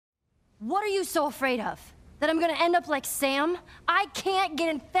What are you so afraid of? That I'm gonna end up like Sam? I can't get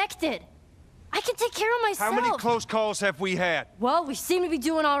infected. I can take care of myself. How many close calls have we had? Well, we seem to be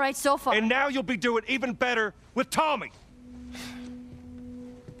doing all right so far. And now you'll be doing even better with Tommy.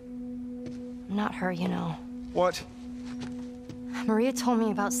 Not her, you know. What? Maria told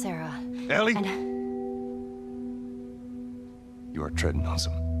me about Sarah. Ellie? And You are treading on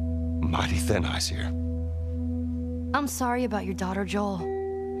some mighty thin ice here. I'm sorry about your daughter, Joel.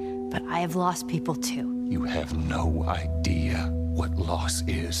 But I have lost people too. You have no idea what loss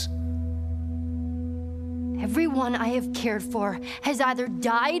is. Everyone I have cared for has either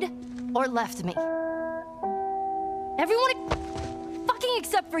died or left me. Everyone fucking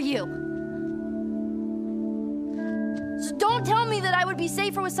except for you. So don't tell me that I would be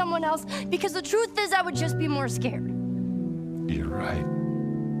safer with someone else, because the truth is I would just be more scared. You're right.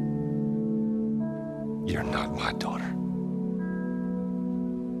 You're not my daughter.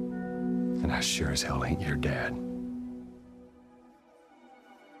 And I sure as hell ain't your dad.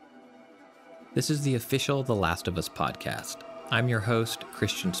 This is the official The Last of Us podcast. I'm your host,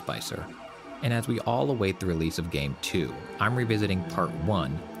 Christian Spicer. And as we all await the release of Game 2, I'm revisiting Part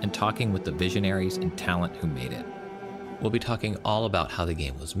 1 and talking with the visionaries and talent who made it. We'll be talking all about how the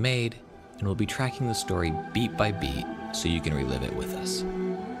game was made, and we'll be tracking the story beat by beat so you can relive it with us.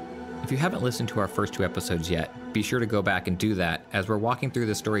 If you haven't listened to our first 2 episodes yet, be sure to go back and do that as we're walking through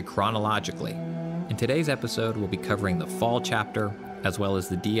the story chronologically. In today's episode, we'll be covering the Fall chapter, as well as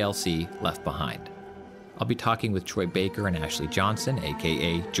the DLC Left Behind. I'll be talking with Troy Baker and Ashley Johnson,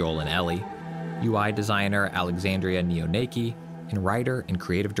 aka Joel and Ellie, UI designer Alexandria Neonaki, and writer and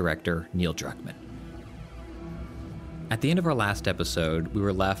creative director Neil Druckmann. At the end of our last episode, we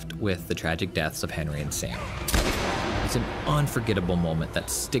were left with the tragic deaths of Henry and Sam. It's an unforgettable moment that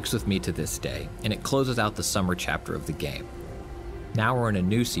sticks with me to this day, and it closes out the summer chapter of the game. Now we're in a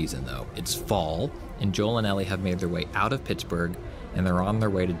new season though. It's fall, and Joel and Ellie have made their way out of Pittsburgh, and they're on their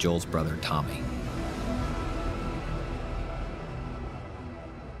way to Joel's brother Tommy.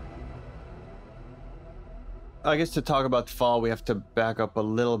 I guess to talk about fall, we have to back up a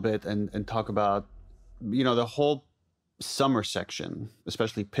little bit and talk about, the whole summer section,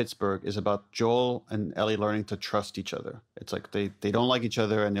 especially Pittsburgh, is about Joel and Ellie learning to trust each other. It's like they don't like each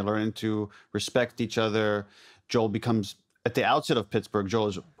other and they're learning to respect each other. Joel becomes, at the outset of Pittsburgh, Joel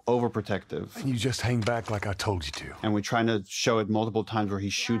is overprotective. And you just hang back like I told you to. And we're trying to show it multiple times where he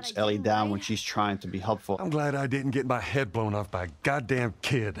shoots Ellie down when she's trying to be helpful. I'm glad I didn't get my head blown off by a goddamn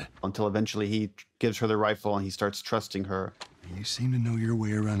kid. Until eventually he gives her the rifle and he starts trusting her. You seem to know your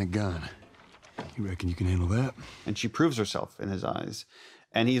way around a gun. You reckon you can handle that? And she proves herself in his eyes.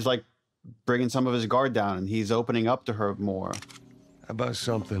 And he's like bringing some of his guard down and he's opening up to her more. How about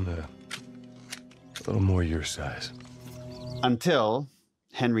something a little more your size? Until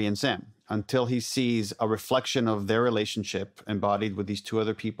Henry and Sam. Until he sees a reflection of their relationship embodied with these 2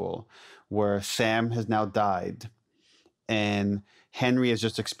 other people, where Sam has now died and Henry has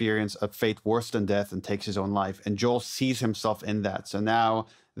just experienced a fate worse than death and takes his own life. And Joel sees himself in that. So now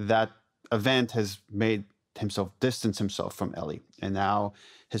that event has made himself distance himself from Ellie. And now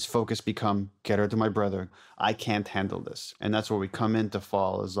his focus become, get her to my brother. I can't handle this. And that's where we come into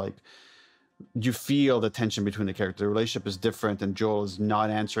fall, is like, you feel the tension between the characters. The relationship is different, and Joel is not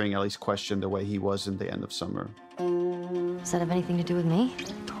answering Ellie's question the way he was in the end of summer. Does that have anything to do with me?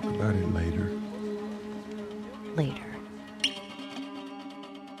 Talk about it later. Later.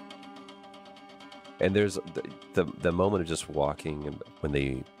 And there's the moment of just walking, and when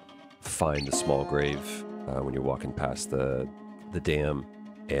they find the small grave, when you're walking past the dam,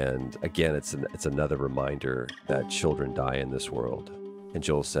 and again, it's another reminder that children die in this world. And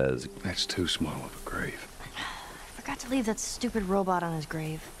Joel says, That's too small of a grave. I forgot to leave that stupid robot on his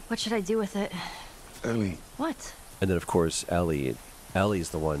grave. What should I do with it? Ellie. What? and then of course Ellie's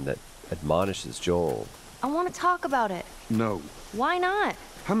the one that admonishes Joel. I want to talk about it. No. Why not?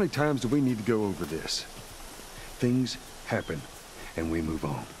 How many times do we need to go over this? Things happen, and we move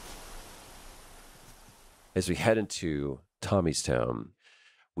on. As we head into Tommy's town,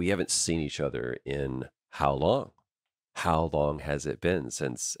 we haven't seen each other in how long? How long has it been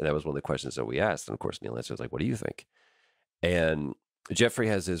since? And that was one of the questions that we asked. And of course, Neil answers like, what do you think? And Jeffrey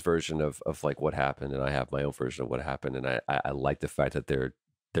has his version of like what happened, and I have my own version of what happened. And I like the fact that they're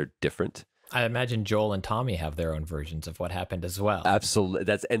different. I imagine Joel and Tommy have their own versions of what happened as well.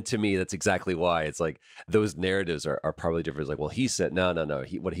 Absolutely. And to me, that's exactly why. It's like those narratives are probably different. It's like, well, he said, no.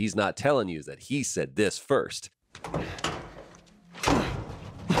 What he's not telling you is that he said this first.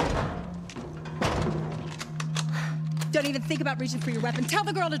 Don't even think about reaching for your weapon. Tell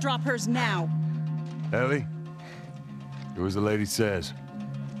the girl to drop hers now. Ellie, do as the lady says.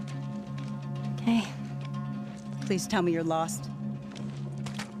 Okay. Please tell me you're lost.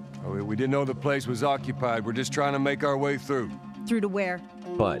 Oh, we didn't know the place was occupied. We're just trying to make our way through. Through to where?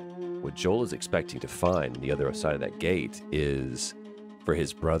 But what Joel is expecting to find on the other side of that gate is for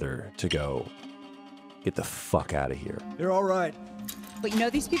his brother to go, get the fuck out of here. They're all right. But you know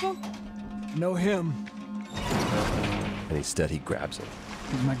these people? Know him. And instead he grabs him.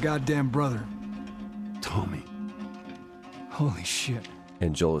 He's my goddamn brother. Tommy. Holy shit.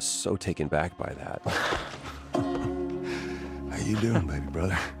 And Joel is so taken back by that. How you doing, baby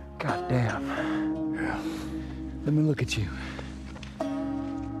brother? Goddamn. Yeah. Let me look at you.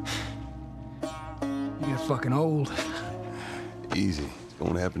 You get fucking old. Easy. It's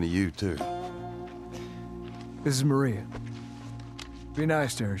going to happen to you, too. This is Maria. Be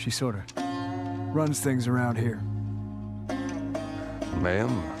nice to her. She sort of runs things around here.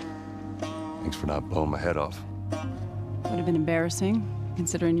 Ma'am, thanks for not blowing my head off. Would have been embarrassing,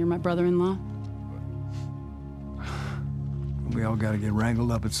 considering you're my brother-in-law. We all got to get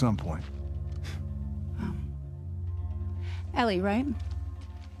wrangled up at some point. Ellie, right?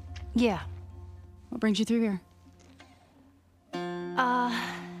 Yeah. What brings you through here?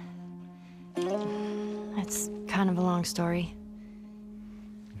 That's kind of a long story.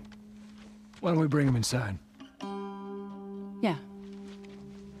 Why don't we bring him inside? Yeah.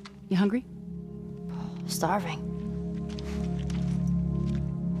 You hungry? Starving.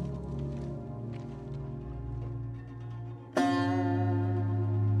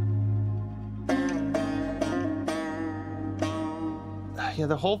 Yeah,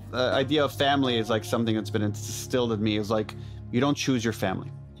 the whole idea of family is like something that's been instilled in me. Is like, you don't choose your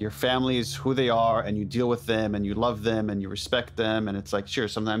family. Your family is who they are, and you deal with them, and you love them, and you respect them. And it's like, sure,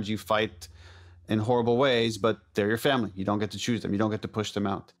 sometimes you fight in horrible ways, but they're your family. You don't get to choose them. You don't get to push them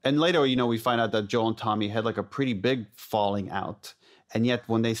out. And later, we find out that Joel and Tommy had like a pretty big falling out. And yet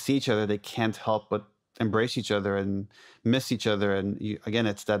when they see each other, they can't help but embrace each other and miss each other. And again,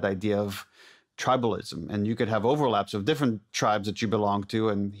 it's that idea of tribalism. And you could have overlaps of different tribes that you belong to.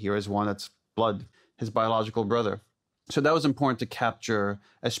 And here is one that's blood, his biological brother. So that was important to capture,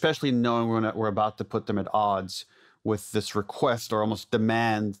 especially knowing we're about to put them at odds with this request or almost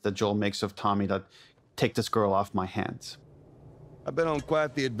demand that Joel makes of Tommy that take this girl off my hands. I've been on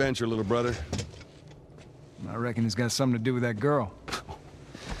quite the adventure, little brother. I reckon it's got something to do with that girl.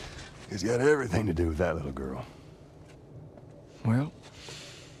 It's got everything to do with that little girl. Well,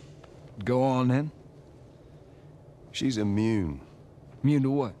 go on then. She's immune. Immune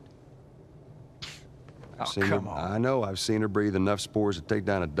to what? I've seen her, I know, I've seen her breathe enough spores to take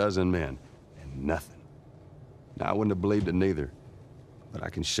down a dozen men, and nothing. Now, I wouldn't have believed it neither, but I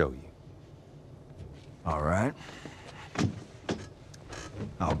can show you. All right.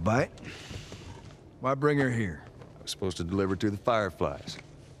 I'll bite. Why bring her here? I was supposed to deliver to the Fireflies.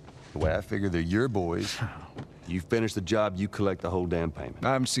 The way I figure they're your boys. You finish the job, you collect the whole damn payment.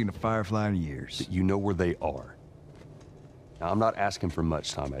 I haven't seen a Firefly in years. You know where they are. Now, I'm not asking for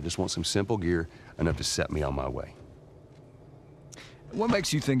much, Tommy. I just want some simple gear, enough to set me on my way. What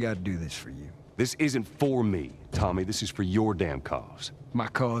makes you think I'd do this for you? This isn't for me, Tommy. This is for your damn cause. My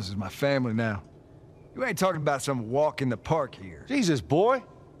cause is my family now. You ain't talking about some walk in the park here. Jesus, boy.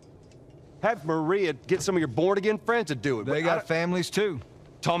 Have Maria get some of your born-again friends to do it. They got families, too.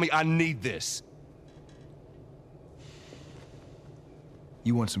 Tommy, I need this.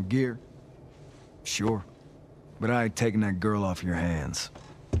 You want some gear? Sure. But I ain't taking that girl off your hands.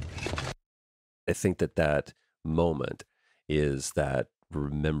 I think that moment is that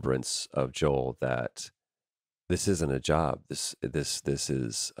remembrance of Joel that this isn't a job. This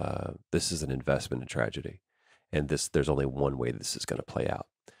is an investment in tragedy, and there's only one way this is going to play out.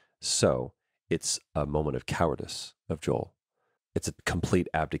 So it's a moment of cowardice of Joel. It's a complete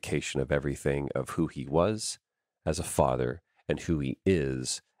abdication of everything of who he was as a father and who he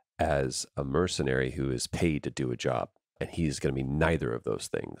is as a mercenary who is paid to do a job. And he's going to be neither of those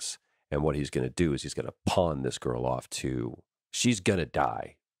things. And what he's going to do is he's going to pawn this girl off to, she's going to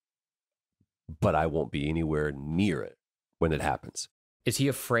die, but I won't be anywhere near it when it happens. Is he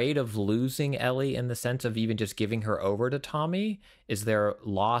afraid of losing Ellie in the sense of even just giving her over to Tommy? Is there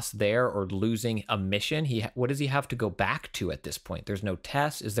loss there or losing a mission? What does he have to go back to at this point? There's no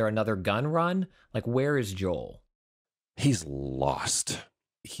test. Is there another gun run? Like, where is Joel? He's lost.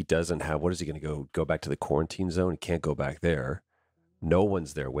 He doesn't have, what is he going to go back to the quarantine zone? He can't go back there. No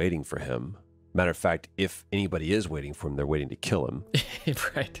one's there waiting for him. Matter of fact, if anybody is waiting for him, they're waiting to kill him.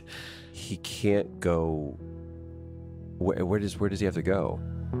 Right. He can't go. Where does he have to go?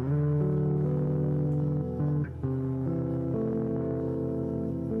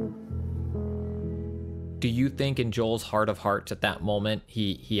 Do you think in Joel's heart of hearts at that moment,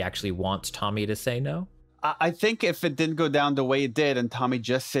 he actually wants Tommy to say no? I think if it didn't go down the way it did and Tommy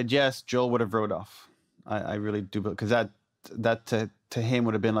just said yes, Joel would have rode off. I really do, because that to him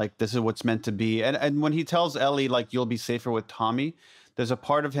would have been like, this is what's meant to be. And when he tells Ellie, like, you'll be safer with Tommy, there's a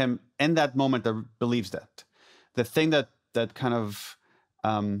part of him in that moment that believes that. The thing that kind of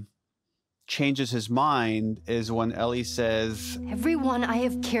changes his mind is when Ellie says, everyone I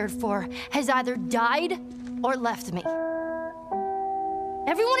have cared for has either died or left me.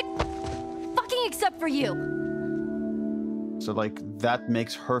 Everyone fucking except for you. So like that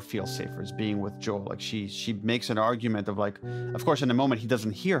makes her feel safer, as being with Joel. Like she makes an argument of like, of course in the moment he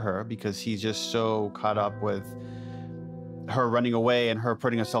doesn't hear her because he's just so caught up with her running away and her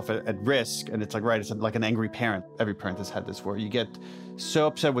putting herself at risk. And it's like, right, it's like an angry parent. Every parent has had this, where you get so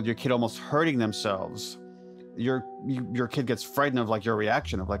upset with your kid almost hurting themselves. Your kid gets frightened of like your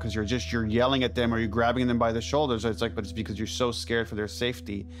reaction of like, because you're yelling at them or you're grabbing them by the shoulders. It's like, but it's because you're so scared for their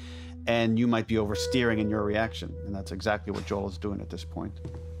safety. And you might be oversteering in your reaction. And that's exactly what Joel is doing at this point.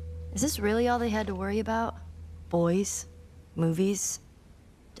 Is this really all they had to worry about? Boys, movies,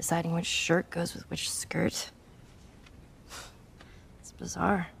 deciding which shirt goes with which skirt? It's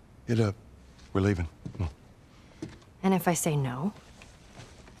bizarre. Get up. We're leaving. Come on. And if I say no?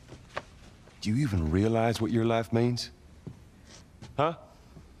 Do you even realize what your life means? Huh?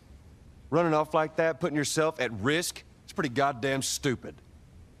 Running off like that, putting yourself at risk? It's pretty goddamn stupid.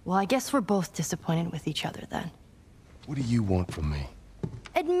 Well, I guess we're both disappointed with each other then. What do you want from me?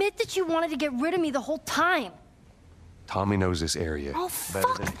 Admit that you wanted to get rid of me the whole time. Tommy knows this area Oh, better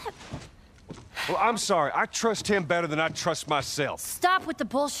fuck than... that. Well, I'm sorry. I trust him better than I trust myself. Stop with the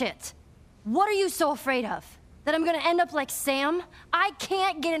bullshit. What are you so afraid of? That I'm gonna end up like Sam? I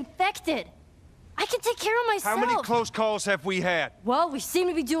can't get infected. I can take care of myself. How many close calls have we had? Well, we seem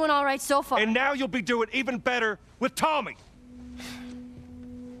to be doing all right so far. And now you'll be doing even better with Tommy.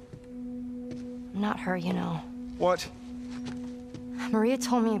 Not her, you know. What? Maria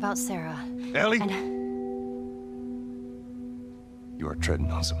told me about Sarah. Ellie? And you are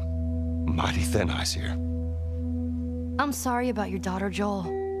treading on some mighty thin ice here. I'm sorry about your daughter, Joel.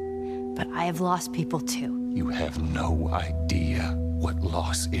 But I have lost people too. You have no idea what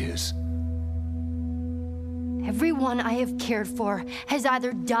loss is. Everyone I have cared for has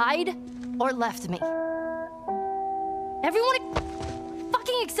either died or left me. Everyone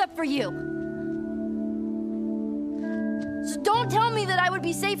fucking except for you. So don't tell me that I would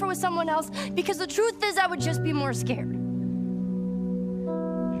be safer with someone else, because the truth is I would just be more scared.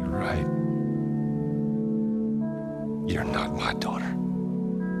 You're right. You're not my daughter.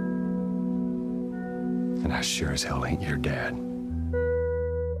 And I sure as hell ain't your dad.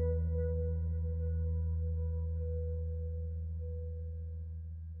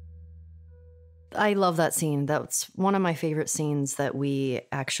 I love that scene. That's one of my favorite scenes that we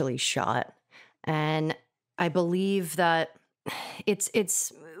actually shot. And I believe that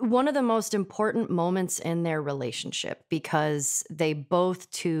it's one of the most important moments in their relationship, because they both,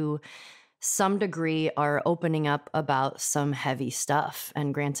 to some degree, are opening up about some heavy stuff.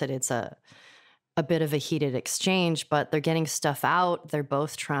 And granted, it's a bit of a heated exchange, but they're getting stuff out. They're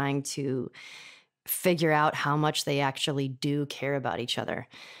both trying to figure out how much they actually do care about each other.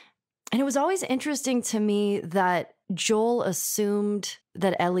 And it was always interesting to me that Joel assumed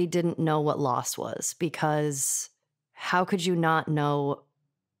that Ellie didn't know what loss was, because how could you not know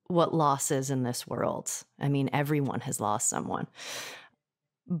what loss is in this world? I mean, everyone has lost someone.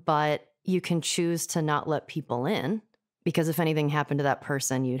 But you can choose to not let people in, because if anything happened to that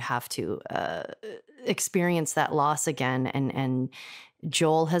person, you'd have to experience that loss again. And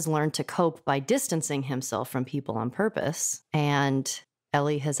Joel has learned to cope by distancing himself from people on purpose. And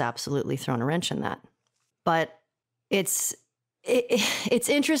Ellie has absolutely thrown a wrench in that. But it's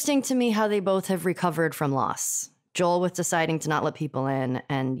interesting to me how they both have recovered from loss. Joel with deciding to not let people in.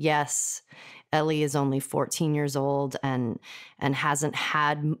 And yes, Ellie is only 14 years old and hasn't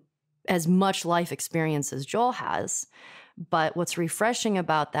had as much life experience as Joel has. But what's refreshing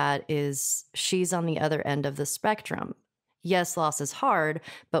about that is she's on the other end of the spectrum. Yes, loss is hard,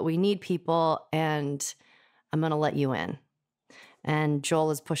 but we need people, and I'm going to let you in. And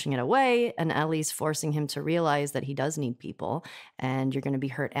Joel is pushing it away, and Ellie's forcing him to realize that he does need people, and you're going to be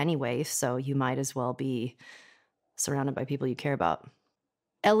hurt anyway, so you might as well be surrounded by people you care about.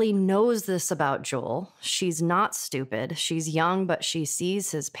 Ellie knows this about Joel. She's not stupid. She's young, but she sees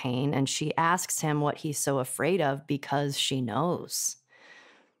his pain, and she asks him what he's so afraid of because she knows.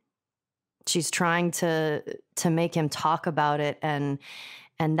 She's trying to make him talk about it, and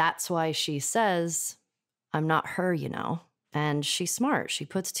that's why she says, I'm not her, you know. And she's smart. She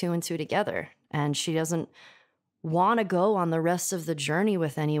puts two and two together. And she doesn't want to go on the rest of the journey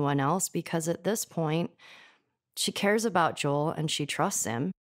with anyone else because at this point, she cares about Joel and she trusts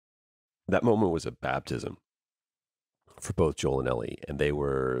him. That moment was a baptism for both Joel and Ellie. And they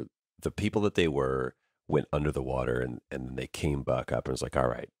were, the people that they were, went under the water and then they came back up and was like, all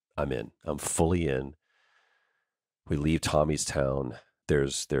right, I'm in. I'm fully in. We leave Tommy's town.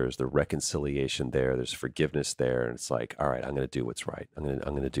 There's the reconciliation there. There's forgiveness there. And it's like, all right, I'm going to do what's right. I'm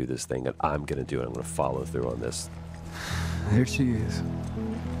going to do this thing and I'm going to do it. I'm going to follow through on this. There she is.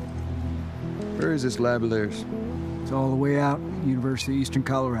 Where is this lab of theirs? It's all the way out, University of Eastern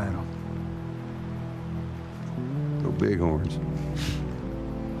Colorado. Go bighorns.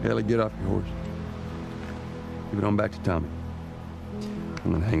 Ellie, get off your horse. Give it on back to Tommy.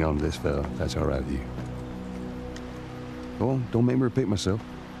 I'm gonna hang on to this fella, if that's all right with you. Go on, don't make me repeat myself.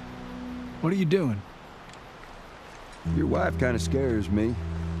 What are you doing? Your wife kind of scares me.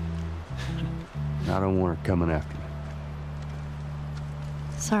 I don't want her coming after me.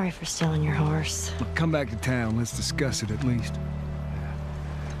 Sorry for stealing your horse. Look, come back to town. Let's discuss it at least.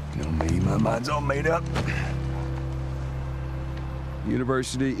 You know me, my mind's all made up.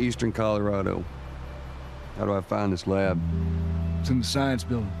 University, Eastern Colorado. How do I find this lab? It's in the science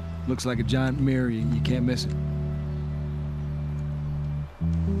building. Looks like a giant mirror. You can't miss it.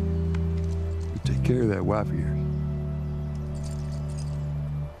 You take care of that wife of yours.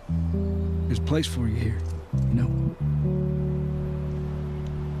 There's a place for you here, you know?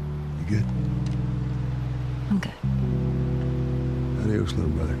 You good? I'm good. Adios,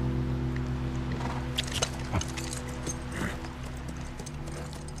 little brother.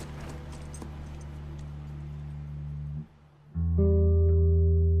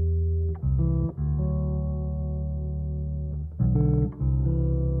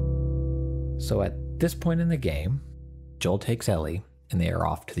 So at this point in the game, Joel takes Ellie and they are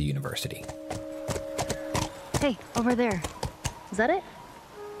off to the university. Hey, over there. Is that it?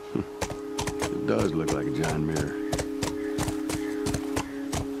 It does look like a giant mirror.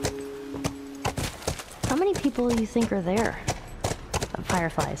 How many people do you think are there?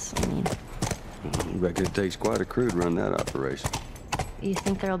 Fireflies, I mean. I reckon it takes quite a crew to run that operation. You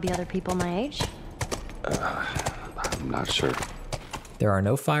think there'll be other people my age? I'm not sure. There are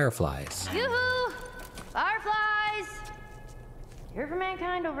no fireflies. Yoo-hoo! Fireflies! Here for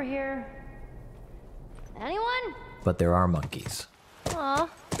mankind over here. Anyone? But there are monkeys. Aw,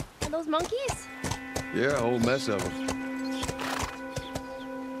 are those monkeys? Yeah, a whole mess of them.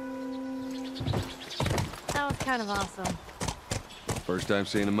 That was kind of awesome. First time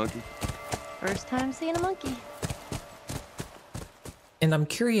seeing a monkey? First time seeing a monkey. And I'm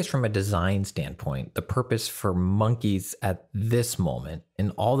curious from a design standpoint, the purpose for monkeys at this moment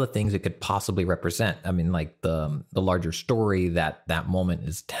and all the things it could possibly represent. I mean, like the larger story that that moment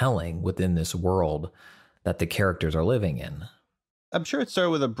is telling within this world that the characters are living in. I'm sure it started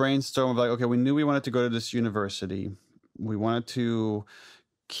with a brainstorm of like, okay, we knew we wanted to go to this university. We wanted to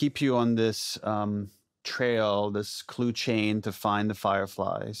keep you on this trail, this clue chain to find the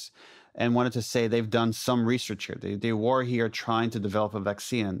fireflies. And wanted to say they've done some research here. They were here trying to develop a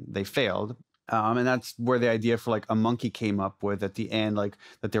vaccine and they failed. And that's where the idea for like a monkey came up with at the end, like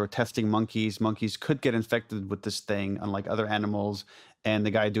that they were testing monkeys. Monkeys could get infected with this thing, unlike other animals. And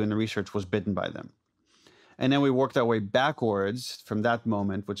the guy doing the research was bitten by them. And then we worked our way backwards from that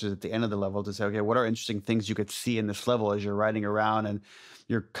moment, which is at the end of the level, to say, okay, what are interesting things you could see in this level as you're riding around and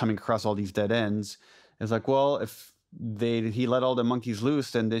you're coming across all these dead ends? It's like, well, if he let all the monkeys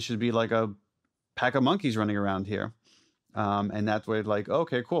loose, then there should be like a pack of monkeys running around here. And that way, like,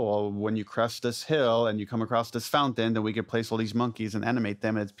 okay, cool. Well, when you crest this hill and you come across this fountain, then we can place all these monkeys and animate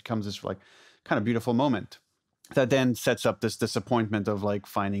them. And it becomes this like kind of beautiful moment that then sets up this disappointment of like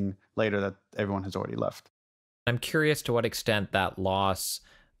finding later that everyone has already left. I'm curious to what extent that loss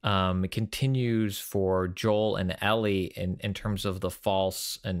continues for Joel and Ellie in terms of the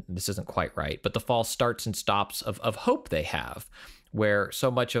false, and this isn't quite right, but the false starts and stops of hope they have, where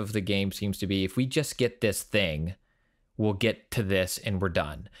so much of the game seems to be, if we just get this thing, we'll get to this and we're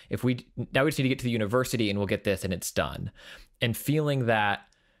done. Now we just need to get to the university and we'll get this and it's done. And feeling that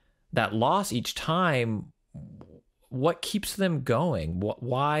loss each time, what keeps them going?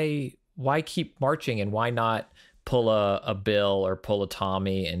 Why keep marching and why not pull a Bill or pull a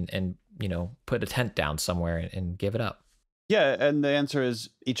Tommy and you know, put a tent down somewhere and give it up? Yeah, and the answer is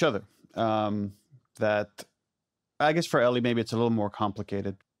each other. That I guess for Ellie, maybe it's a little more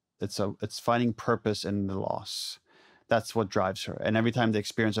complicated. It's finding purpose in the loss. That's what drives her. And every time they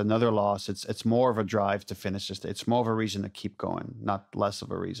experience another loss, it's more of a drive to finish this. It's more of a reason to keep going, not less of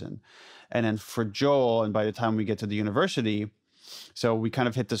a reason. And then for Joel, and by the time we get to the university, So we kind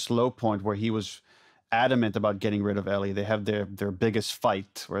of hit this low point where he was adamant about getting rid of Ellie. They have their biggest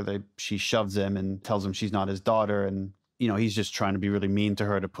fight where she shoves him and tells him she's not his daughter, and he's just trying to be really mean to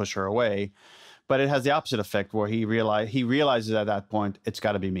her to push her away. But it has the opposite effect where he realizes at that point, it's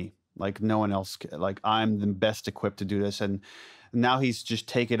got to be me. Like no one else, like I'm the best equipped to do this. And now he's just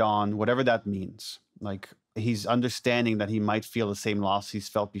take it on, whatever that means. Like he's understanding that he might feel the same loss he's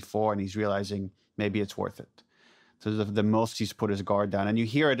felt before, and he's realizing maybe it's worth it. So the most he's put his guard down. And you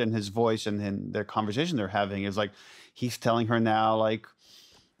hear it in his voice and in their conversation they're having is like, he's telling her now, like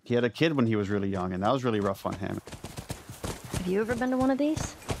he had a kid when he was really young, and that was really rough on him. Have you ever been to one of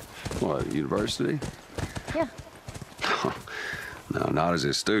these? What, university? Yeah. No, not as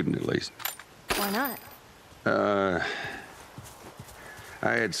a student, at least. Why not?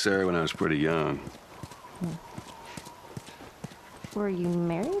 I had Sarah when I was pretty young. Were you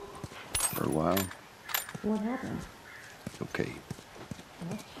married? For a while. What happened? Okay.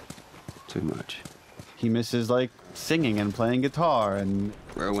 Too much. He misses like singing and playing guitar and...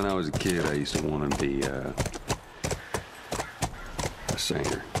 Well, when I was a kid, I used to want to be a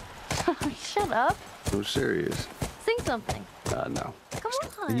singer. Shut up. So serious. Sing something. No. Come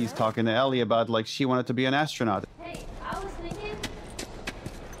on. He's talking to Ellie about like she wanted to be an astronaut. Hey, I was thinking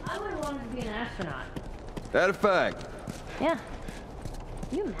I would have wanted to be an astronaut. That a fact? Yeah.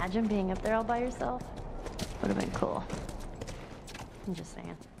 Can you imagine being up there all by yourself? Would have been cool. I'm just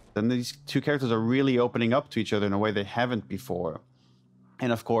saying. And these two characters are really opening up to each other in a way they haven't before.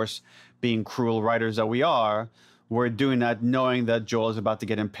 And of course, being cruel writers that we are, we're doing that knowing that Joel is about to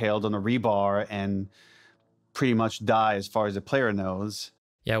get impaled on a rebar and pretty much die as far as the player knows.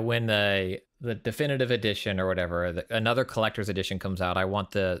 Yeah, when the definitive edition or whatever, another collector's edition comes out, I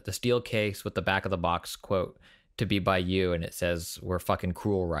want the steel case with the back of the box quote to be by you, and it says, "We're fucking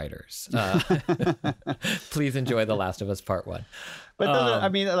cruel writers. Please enjoy The Last of Us Part 1. But I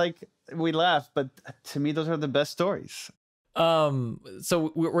mean, like, we laugh, but to me, those are the best stories.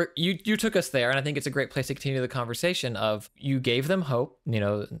 So you took us there, and I think it's a great place to continue the conversation of you gave them hope.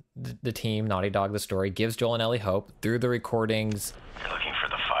 The team, Naughty Dog, the story, gives Joel and Ellie hope through the recordings. They're looking for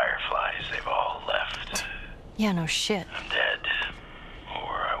the Fireflies. They've all left. Yeah, no shit. I'm dead.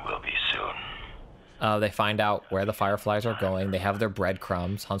 Or I will be soon. They find out where the Fireflies are going. They have their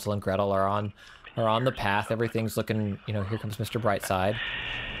breadcrumbs. Hansel and Gretel are on the path. Everything's looking, here comes Mr. Brightside.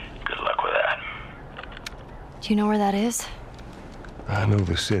 Good luck with that. Do you know where that is? I know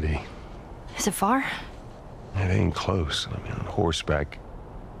the city. Is it far? It ain't close. I mean, on horseback.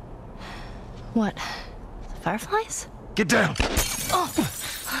 What? The Fireflies? Get down! Oh!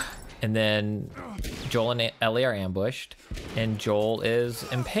 And then Joel and Ellie are ambushed, and Joel is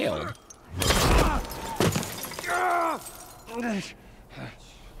impaled. Oh, man.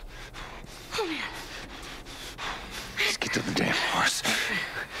 Let's get to the damn horse.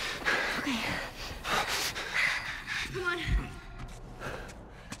 Okay. Come on.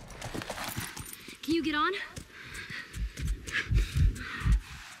 Can you get on?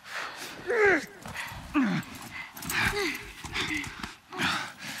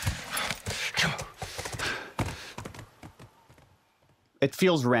 It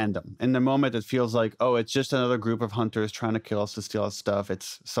feels random. In the moment, it feels like, oh, it's just another group of hunters trying to kill us to steal our stuff.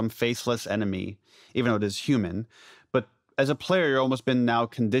 It's some faceless enemy, even though it is human. But as a player, you're almost been now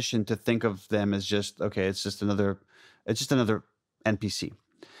conditioned to think of them as just, okay, it's just another NPC.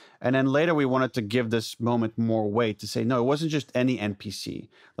 And then later we wanted to give this moment more weight to say, no, it wasn't just any NPC.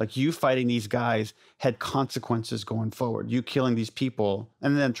 Like you fighting these guys had consequences going forward. You killing these people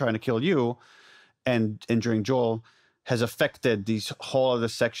and then trying to kill you and injuring Joel has affected these whole other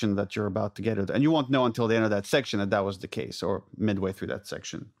section that you're about to get into. And you won't know until the end of that section that was the case, or midway through that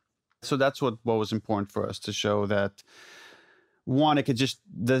section. So that's what was important for us to show that, one, it could just,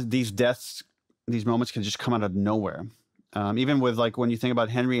 these deaths, these moments can just come out of nowhere. Even with, like, when you think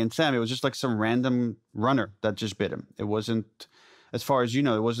about Henry and Sam, it was just like some random runner that just bit him. It wasn't, as far as you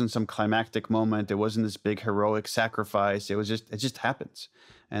know, it wasn't some climactic moment. It wasn't this big heroic sacrifice. It just happens.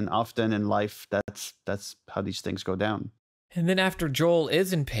 And often in life, that's how these things go down. And then after Joel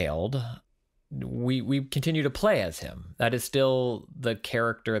is impaled, we continue to play as him. That is still the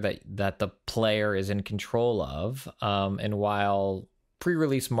character that the player is in control of. And while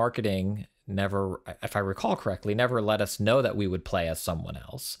pre-release marketing never, if I recall correctly, never let us know that we would play as someone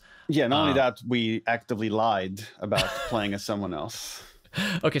else. Yeah, not only that, we actively lied about playing as someone else.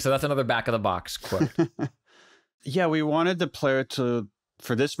 Okay, so that's another back of the box quote. Yeah, we wanted the player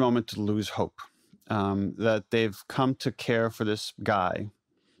for this moment to lose hope, that they've come to care for this guy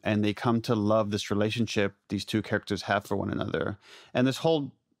and they come to love this relationship these two characters have for one another. And this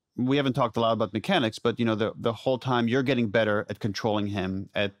whole we haven't talked a lot about mechanics, but the whole time you're getting better at controlling him,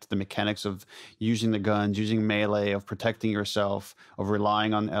 at the mechanics of using the guns, using melee, of protecting yourself, of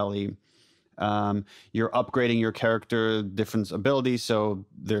relying on Ellie. You're upgrading your character, different abilities, so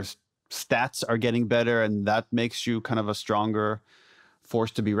their stats are getting better, and that makes you kind of a stronger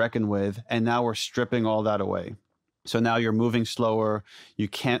force to be reckoned with. And now we're stripping all that away. So now you're moving slower. You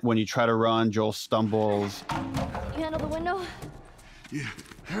can't, when you try to run, Joel stumbles. You handle the window? Yeah.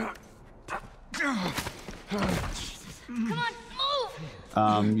 Come on,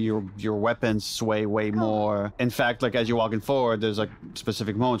 move! Your weapons sway way more. In fact, like as you're walking forward, there's like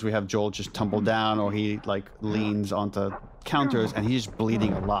specific moments we have Joel just tumble down, or he like leans onto counters, and he's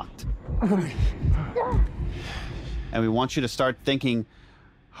bleeding a lot. And we want you to start thinking,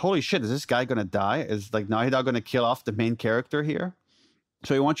 holy shit, is this guy gonna die? Is like Naughty Dog gonna kill off the main character here?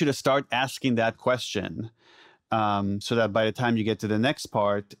 So we want you to start asking that question, so that by the time you get to the next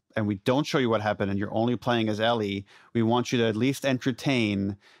part and we don't show you what happened and you're only playing as Ellie, we want you to at least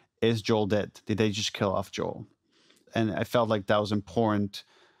entertain, is Joel dead? Did they just kill off Joel? And I felt like that was important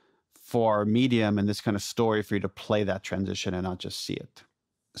for our medium and this kind of story, for you to play that transition and not just see it.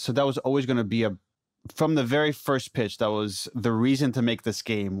 So that was always going to be from the very first pitch, that was the reason to make this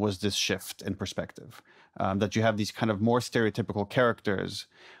game, was this shift in perspective. That you have these kind of more stereotypical characters,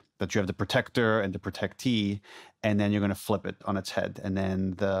 that you have the protector and the protectee, and then you're going to flip it on its head. And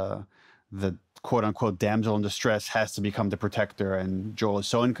then the quote unquote damsel in distress has to become the protector, and Joel is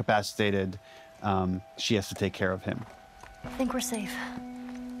so incapacitated, she has to take care of him. I think we're safe.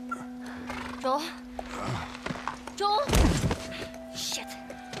 Joel? Joel? Shit.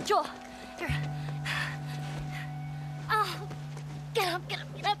 Joel, here. Oh, get up.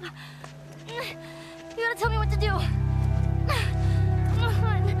 You gotta tell me what to do. Come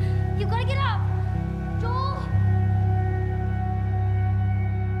on. You gotta get up. Joel?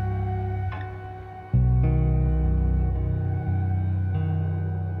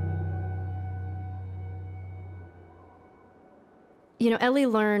 Ellie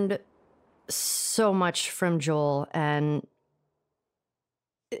learned so much from Joel, and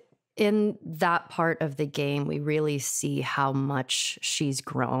in that part of the game, we really see how much she's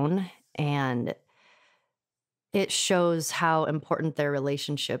grown, and it shows how important their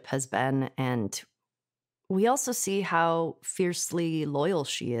relationship has been. And we also see how fiercely loyal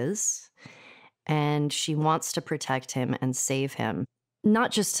she is, and she wants to protect him and save him,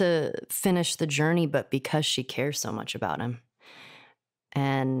 not just to finish the journey, but because she cares so much about him.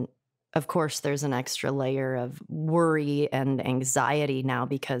 And of course, there's an extra layer of worry and anxiety now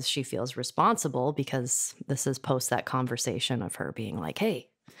because she feels responsible, because this is post that conversation of her being like, hey,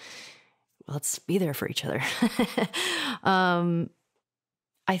 let's be there for each other.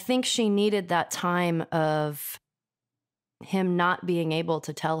 I think she needed that time of him not being able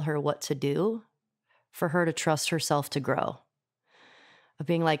to tell her what to do for her to trust herself to grow. Of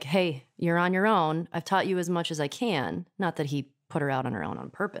being like, hey, you're on your own. I've taught you as much as I can. Not that he put her out on her own on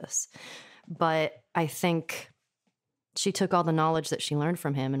purpose. But I think she took all the knowledge that she learned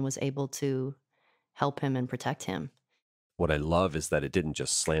from him and was able to help him and protect him. What I love is that it didn't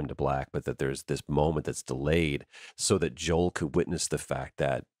just slam to black, but that there's this moment that's delayed so that Joel could witness the fact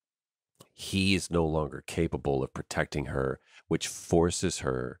that he is no longer capable of protecting her, which forces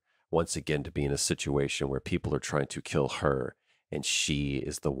her once again to be in a situation where people are trying to kill her, and she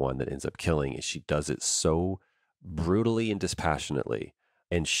is the one that ends up killing, and she does it so brutally and dispassionately,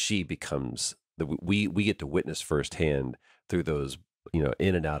 and she becomes we get to witness firsthand through those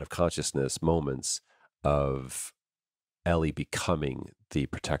in and out of consciousness moments of Ellie becoming the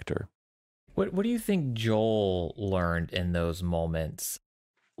protector. What do you think Joel learned in those moments?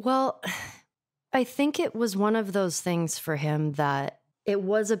 Well, I think it was one of those things for him that it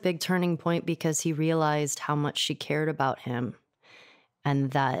was a big turning point, because he realized how much she cared about him,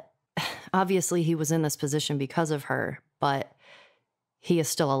 and that obviously he was in this position because of her, but he is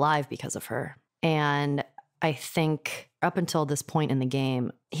still alive because of her. And I think up until this point in the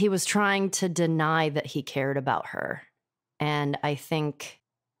game, he was trying to deny that he cared about her. And I think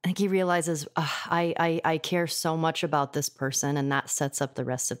he realizes, I care so much about this person, and that sets up the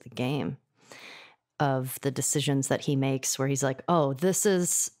rest of the game of the decisions that he makes, where he's like, oh, this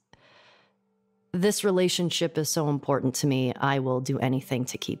relationship is so important to me. I will do anything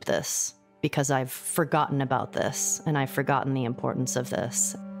to keep this, because I've forgotten about this, and I've forgotten the importance of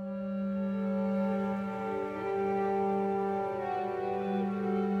this.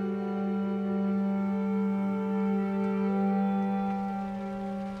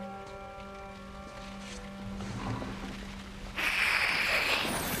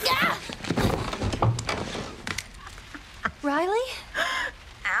 Riley?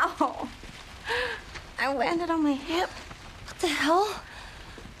 Ow. landed on my hip. What the hell?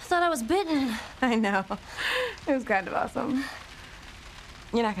 I thought I was bitten. I know. It was kind of awesome.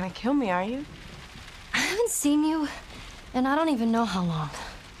 You're not gonna kill me, are you? I haven't seen you, and I don't even know how long.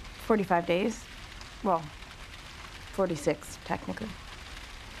 45 days. Well, 46, technically.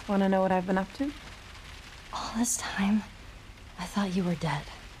 Wanna know what I've been up to? All this time, I thought you were dead.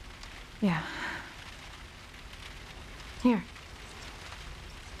 Yeah. Here.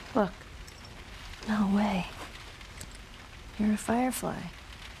 Look. No way. You're a firefly.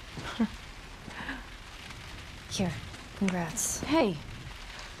 Here, congrats. Hey,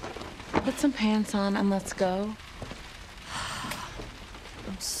 put some pants on and let's go.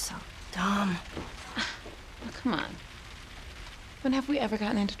 I'm so dumb. Oh, come on. When have we ever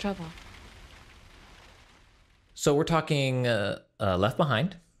gotten into trouble? So we're talking Left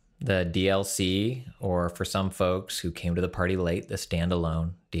Behind, the DLC, or for some folks who came to the party late, the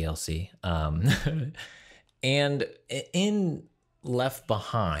standalone DLC. And in Left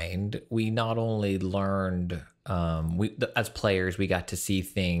Behind, we not only learned, as players, we got to see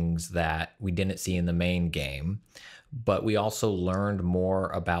things that we didn't see in the main game, but we also learned more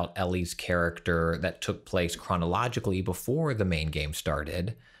about Ellie's character that took place chronologically before the main game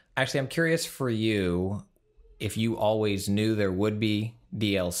started. Actually, I'm curious for you if you always knew there would be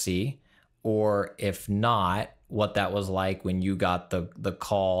DLC, or if not, what that was like when you got the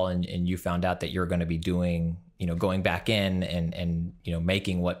call and you found out that you're going to be doing, going back in and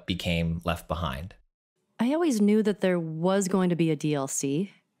making what became Left Behind. I always knew that there was going to be a DLC.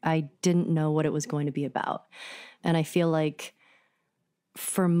 I didn't know what it was going to be about. And I feel like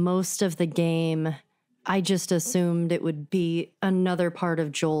for most of the game, I just assumed it would be another part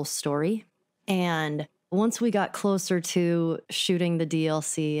of Joel's story. And once we got closer to shooting the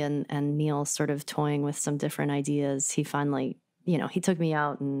DLC and Neil sort of toying with some different ideas, he finally, he took me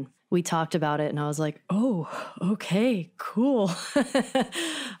out and we talked about it and I was like, oh, okay, cool.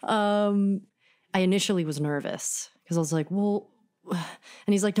 I initially was nervous because I was like, well, and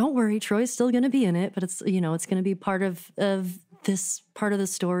he's like, don't worry, Troy's still going to be in it, but it's, it's going to be part of this part of the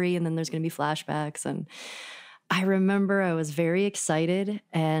story. And then there's going to be flashbacks. And I remember I was very excited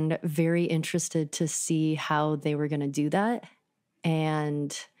and very interested to see how they were going to do that.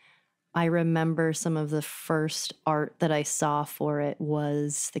 And I remember some of the first art that I saw for it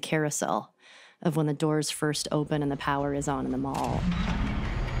was the carousel of when the doors first open and the power is on in the mall.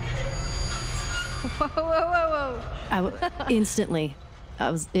 Whoa, whoa, whoa, whoa. Instantly,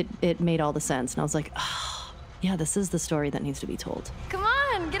 it made all the sense. And I was like, oh, yeah, this is the story that needs to be told. Come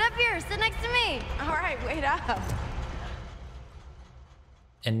on, get up here, sit next to me. All right, wait up.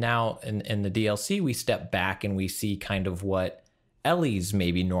 And now in the DLC, we step back and we see kind of what Ellie's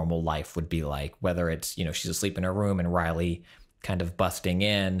maybe normal life would be like, whether it's, she's asleep in her room and Riley kind of busting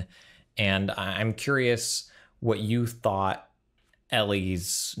in. And I'm curious what you thought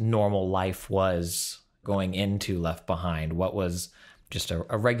Ellie's normal life was going into Left Behind. What was just a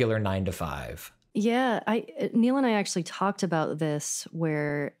regular 9 to 5? Yeah, Neil and I actually talked about this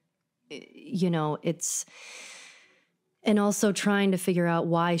where, it's, and also trying to figure out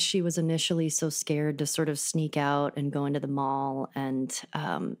why she was initially so scared to sort of sneak out and go into the mall. And,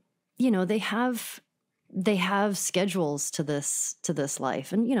 they have schedules to this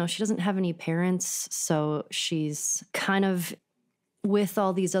life. And, she doesn't have any parents. So she's kind of with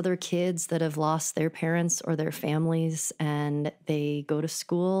all these other kids that have lost their parents or their families, and they go to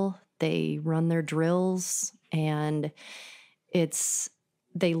school, they run their drills, and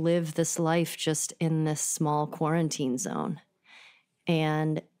they live this life just in this small quarantine zone.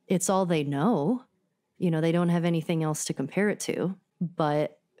 And it's all they know. They don't have anything else to compare it to,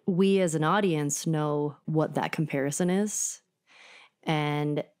 but we as an audience know what that comparison is.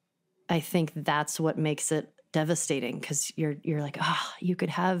 And I think that's what makes it devastating, because you're like, you could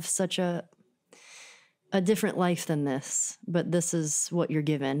have such a different life than this, but this is what you're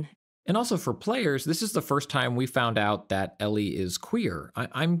given. And also for players, this is the first time we found out that Ellie is queer.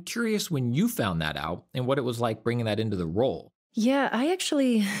 I'm curious when you found that out and what it was like bringing that into the role. Yeah, I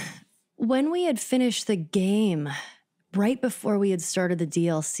actually, when we had finished the game, right before we had started the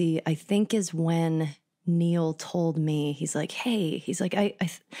DLC, I think is when Neil told me, he's like, hey, he's like, I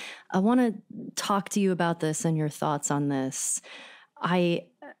want to talk to you about this and your thoughts on this. I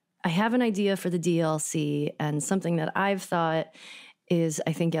have an idea for the DLC, and something that I've thought is,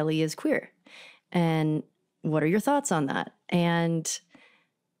 I think Ellie is queer. And what are your thoughts on that? And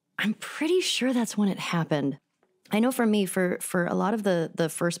I'm pretty sure that's when it happened. I know for me, for a lot of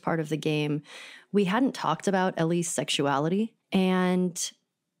the first part of the game, we hadn't talked about Ellie's sexuality. And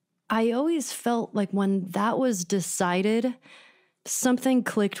I always felt like when that was decided, something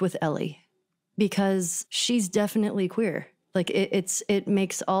clicked with Ellie. because she's definitely queer. Like it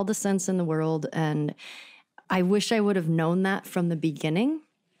makes all the sense in the world. And I wish I would have known that from the beginning,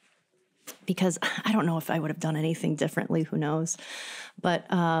 because I don't know if I would have done anything differently. Who knows? But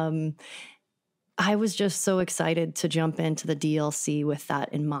I was just so excited to jump into the DLC with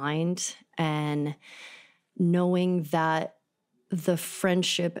that in mind, and knowing that the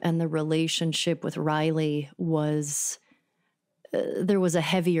friendship and the relationship with Riley was, there was a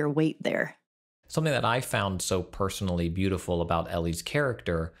heavier weight there. Something that I found so personally beautiful about Ellie's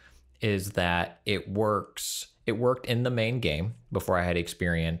character is that it works. It worked in the main game before I had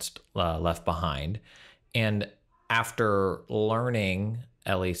experienced Left Behind. And after learning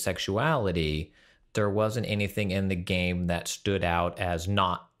Ellie's sexuality, there wasn't anything in the game that stood out as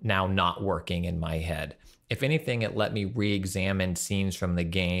not working in my head. If anything, it let me re-examine scenes from the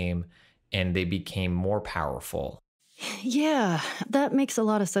game and they became more powerful. Yeah, that makes a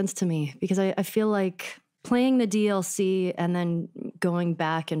lot of sense to me, because I feel like playing the DLC and then going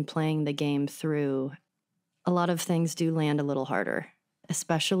back and playing the game through, a lot of things do land a little harder,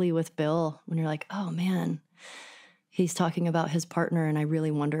 especially with Bill, when you're like, oh man, he's talking about his partner, and I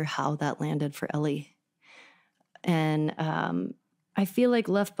really wonder how that landed for Ellie. And I feel like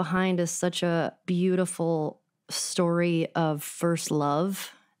Left Behind is such a beautiful story of first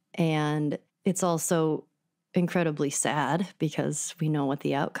love, and it's also incredibly sad because we know what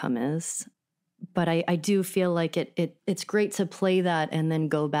the outcome is. But I do feel like it's great to play that and then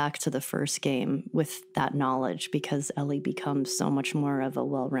go back to the first game with that knowledge, because Ellie becomes so much more of a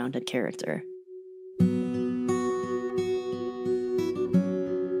well-rounded character.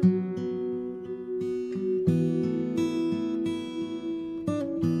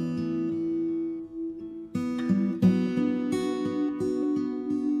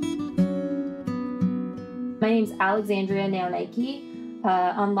 My name's Alexandria Naonike.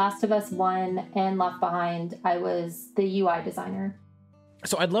 On Last of Us 1 and Left Behind, I was the UI designer.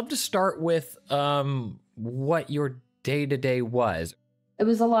 So I'd love to start with what your day-to-day was. It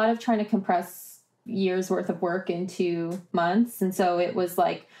was a lot of trying to compress years worth of work into months. And so it was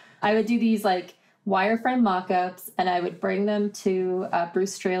like, I would do these like wireframe mock-ups, and I would bring them to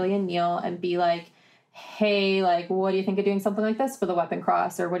Bruce Straley and Neil and be like, hey, like, what do you think of doing something like this for the weapon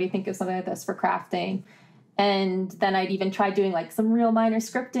cross? Or what do you think of something like this for crafting? And then I'd even try doing like some real minor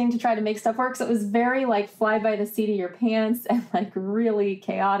scripting to try to make stuff work. So it was very like fly by the seat of your pants and like really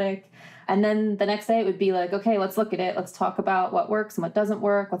chaotic. And then the next day it would be like, okay, let's look at it. Let's talk about what works and what doesn't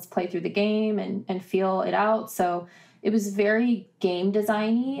work. Let's play through the game and feel it out. So it was very game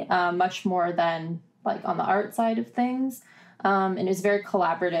designy, much more than like on the art side of things. And it was very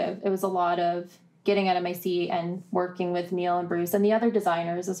collaborative. It was a lot of getting out of my seat and working with Neil and Bruce and the other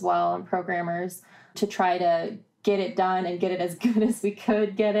designers as well and programmers to try to get it done and get it as good as we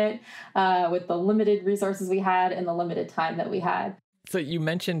could get it with the limited resources we had and the limited time that we had. So you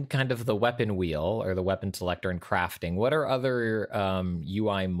mentioned kind of the weapon wheel or the weapon selector and crafting. What are other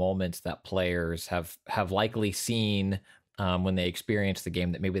UI moments that players have likely seen when they experience the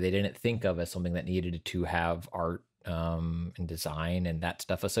game that maybe they didn't think of as something that needed to have art and design and that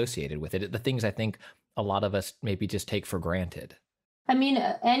stuff associated with it? The things I think a lot of us maybe just take for granted. I mean,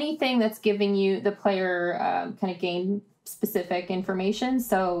 anything that's giving you, the player, kind of game-specific information.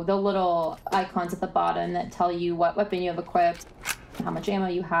 So the little icons at the bottom that tell you what weapon you have equipped, how much ammo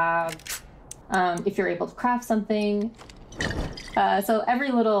you have, if you're able to craft something. So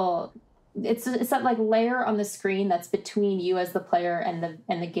every little, it's that like layer on the screen that's between you as the player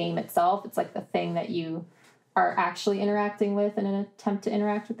and the game itself. It's like the thing that you are actually interacting with in an attempt to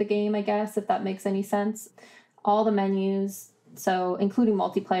interact with the game, I guess, if that makes any sense. All the menus. So including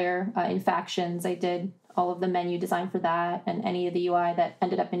multiplayer in factions, I did all of the menu design for that and any of the UI that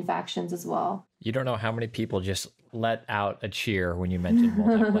ended up in factions as well. You don't know how many people just let out a cheer when you mentioned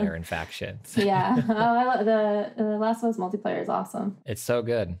multiplayer in factions. Yeah. The Last of Us multiplayer is awesome. It's so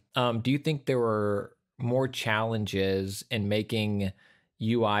good. Do you think there were more challenges in making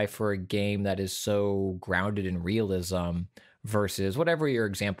UI for a game that is so grounded in realism versus whatever your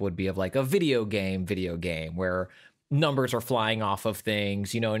example would be of like a video game where numbers are flying off of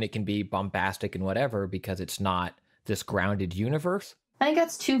things, and it can be bombastic and whatever because it's not this grounded universe? I think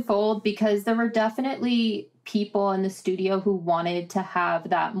that's twofold, because there were definitely people in the studio who wanted to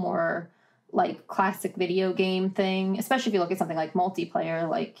have that more like classic video game thing, especially if you look at something like multiplayer,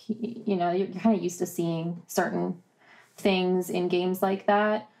 like, you're kind of used to seeing certain things in games like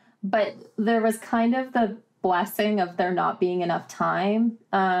that. But there was kind of the blessing of there not being enough time.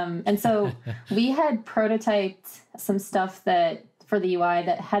 And so we had prototyped some stuff that for the UI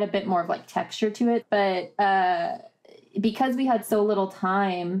that had a bit more of like texture to it. But because we had so little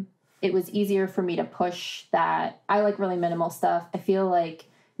time, it was easier for me to push that. I like really minimal stuff. I feel like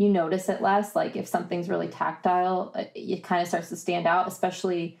you notice it less. Like if something's really tactile, it kind of starts to stand out,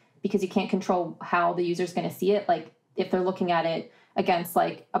 especially because you can't control how the user's going to see it. Like if they're looking at it against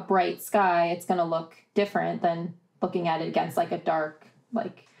like a bright sky, it's going to look different than looking at it against like a dark,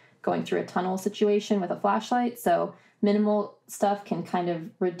 like going through a tunnel situation with a flashlight. So minimal stuff can kind of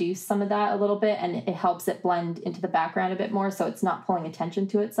reduce some of that a little bit, and it helps it blend into the background a bit more, so it's not pulling attention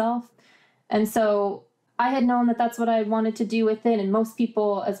to itself. And so I had known that that's what I wanted to do with it, and most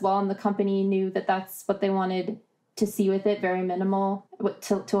people as well in the company knew that that's what they wanted to see with it, very minimal,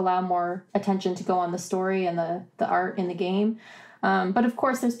 to allow more attention to go on the story and the art in the game. But of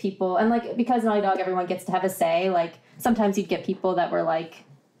course there's people, and like because Naughty Dog, everyone gets to have a say. Like sometimes you'd get people that were like,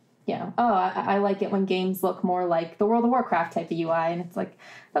 you know, oh, I like it when games look more like the World of Warcraft type of UI, and it's like,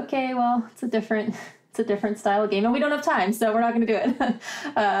 okay, well, it's a different style of game, and we don't have time, so we're not going to do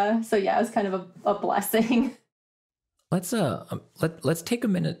it. So yeah, it was kind of a blessing. Let's take a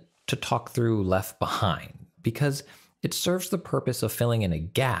minute to talk through Left Behind, because it serves the purpose of filling in a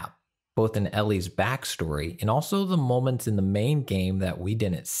gap, both in Ellie's backstory and also the moments in the main game that we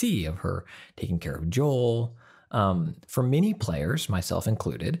didn't see of her taking care of Joel. For many players, myself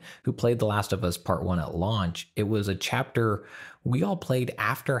included, who played The Last of Us Part 1 at launch, it was a chapter we all played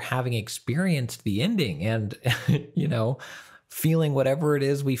after having experienced the ending and, you know, feeling whatever it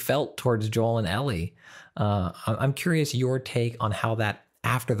is we felt towards Joel and Ellie. I'm curious your take on how that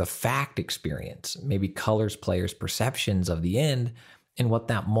after the fact experience maybe colors players' perceptions of the end and what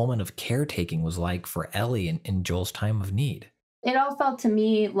that moment of caretaking was like for Ellie in Joel's time of need. It all felt to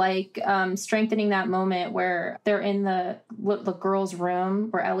me like strengthening that moment where they're in the girl's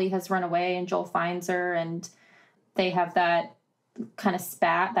room where Ellie has run away and Joel finds her and they have that kind of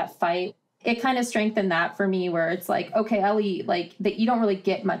spat, that fight. It kind of strengthened that for me where it's like, okay, Ellie, like that you don't really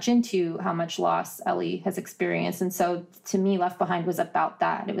get much into how much loss Ellie has experienced. And so to me, Left Behind was about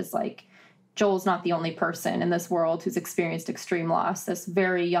that. It was like, Joel's not the only person in this world who's experienced extreme loss. This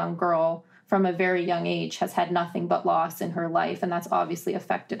very young girl from a very young age has had nothing but loss in her life, and that's obviously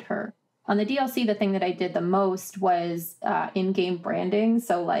affected her. On the DLC, the thing that I did the most was in-game branding,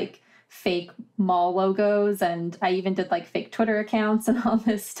 so like fake mall logos, and I even did like fake Twitter accounts and all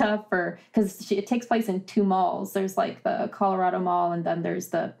this stuff because it takes place in two malls. There's like the Colorado Mall, and then there's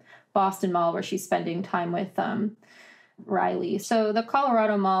the Boston Mall where she's spending time with Riley. So the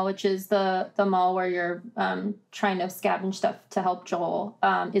Colorado Mall, which is the mall where you're trying to scavenge stuff to help Joel,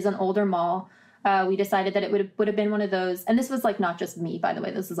 is an older mall. We decided that it would have been one of those, and this was like not just me, by the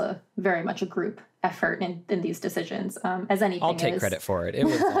way. This is very much a group effort in these decisions, as anything. I'll take credit for it. It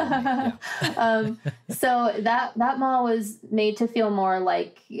was yeah. So that mall was made to feel more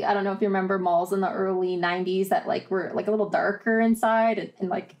like, I don't know if you remember malls in the early 90s that like were like a little darker inside, and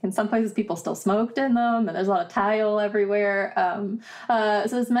like in some places people still smoked in them, and there's a lot of tile everywhere.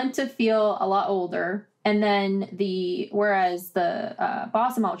 So it's meant to feel a lot older. And then whereas the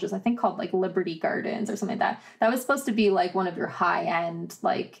Boston Mall, which is I think called like Liberty Gardens or something like that was supposed to be like one of your high end,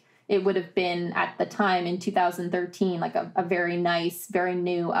 like it would have been at the time in 2013, like a very nice, very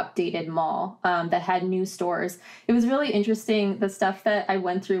new, updated mall that had new stores. It was really interesting, the stuff that I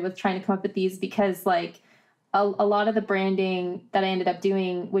went through with trying to come up with these, because like a lot of the branding that I ended up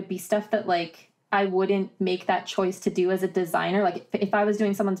doing would be stuff that like I wouldn't make that choice to do as a designer. Like if I was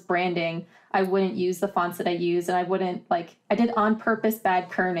doing someone's branding, I wouldn't use the fonts that I use, and I wouldn't I did on purpose bad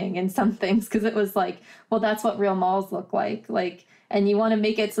kerning in some things because it was like, well, that's what real malls look like, and you want to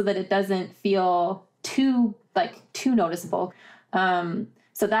make it so that it doesn't feel too noticeable.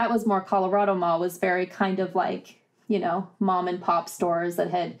 So that was more Colorado Mall was very kind of like, you know, mom and pop stores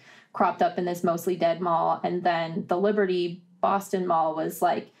that had cropped up in this mostly dead mall. And then the Liberty Boston Mall was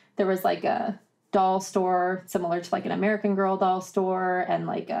like, there was like a doll store similar to like an American Girl doll store, and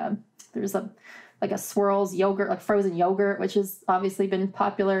like there's a Swirls yogurt, like frozen yogurt, which has obviously been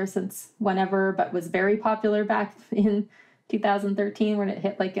popular since whenever, but was very popular back in 2013 when it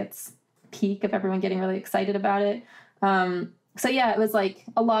hit like its peak of everyone getting really excited about it. So yeah, it was like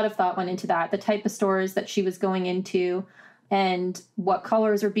a lot of thought went into that, the type of stores that she was going into and what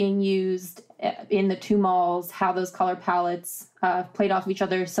colors are being used in the two malls, how those color palettes played off of each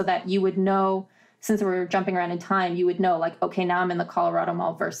other, so that you would know, since we were jumping around in time, you would know like, okay, now I'm in the Colorado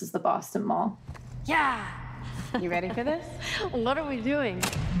Mall versus the Boston Mall. Yeah. You ready for this? What are we doing?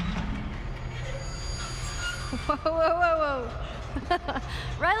 Whoa, whoa, whoa, whoa.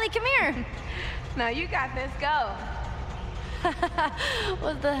 Riley, come here. No, you got this. Go.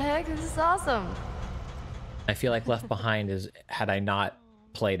 What the heck? This is awesome. I feel like Left Behind is, had I not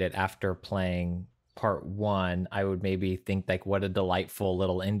played it after playing part one, I would maybe think like, what a delightful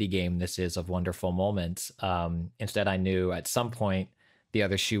little indie game this is of wonderful moments. Instead, I knew at some point the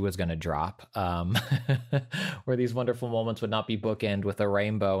other shoe was going to drop, where these wonderful moments would not be bookend with a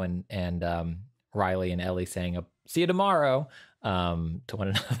rainbow and Riley and Ellie saying, see you tomorrow, to one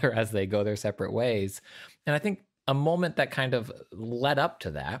another as they go their separate ways. And I think a moment that kind of led up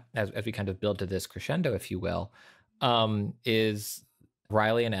to that, as we kind of build to this crescendo, if you will, is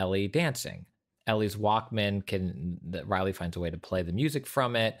Riley and Ellie dancing. Ellie's Walkman Riley finds a way to play the music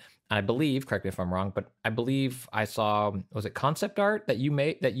from it. I believe, correct me if I'm wrong, but I believe I saw, was it concept art that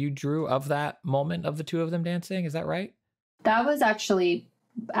you drew of that moment of the two of them dancing? Is that right? That was actually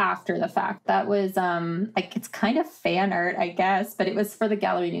after the fact. That was like, it's kind of fan art, I guess, but it was for the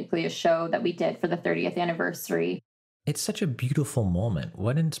Gallery Nucleus show that we did for the 30th anniversary. It's such a beautiful moment.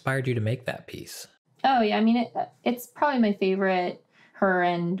 What inspired you to make that piece? Oh yeah, I mean, it's probably my favorite, her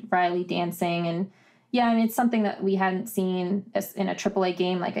and Riley dancing. And yeah, I mean, it's something that we hadn't seen in a AAA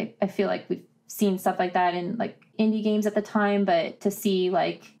game. Like, I feel like we've seen stuff like that in like indie games at the time, but to see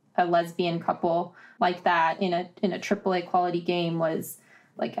like a lesbian couple like that in a AAA quality game was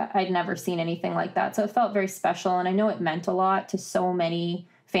like, I'd never seen anything like that. So it felt very special. And I know it meant a lot to so many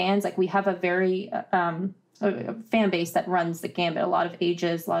fans. Like, we have a very a fan base that runs the gambit, a lot of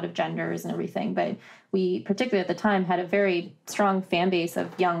ages, a lot of genders and everything. But we, particularly at the time, had a very strong fan base of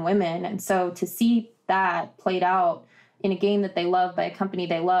young women. And so to see that played out in a game that they love by a company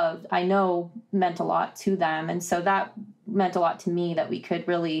they loved, I know meant a lot to them. And so that meant a lot to me, that we could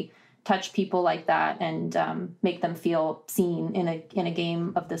really touch people like that and make them feel seen in a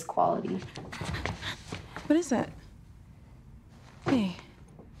game of this quality. What is that? Hey,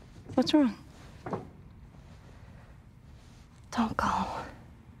 what's wrong? Don't go.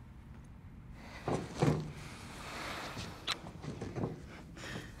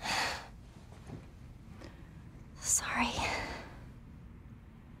 Sorry.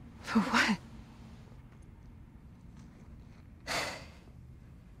 For what?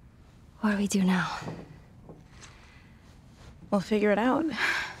 What do we do now? We'll figure it out.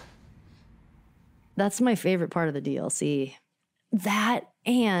 That's my favorite part of the DLC. That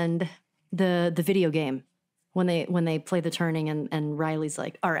and the video game. When they play the turning and Riley's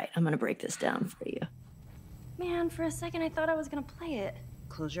like, all right, I'm going to break this down for you. Man, for a second I thought I was going to play it.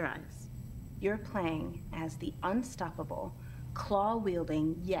 Close your eyes. You're playing as the unstoppable,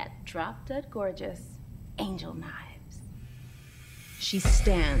 claw-wielding, yet drop-dead gorgeous Angel Knives. She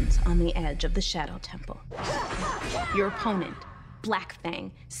stands on the edge of the Shadow Temple. Your opponent, Black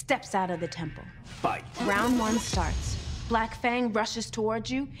Fang, steps out of the temple. Fight. Round one starts. Black Fang rushes towards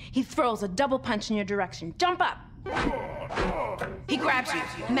you. He throws a double punch in your direction. Jump up! He grabs you.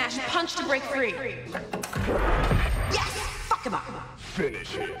 Mash punch to break free. Yes! Fuck him up!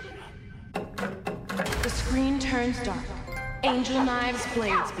 Finish it. The screen turns dark. Angel Knives'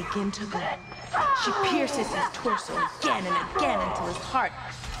 blades begin to glow. She pierces his torso again and again until his heart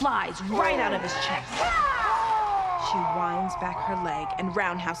flies right out of his chest. She winds back her leg and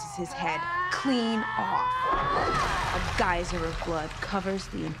roundhouses his head clean off. A geyser of blood covers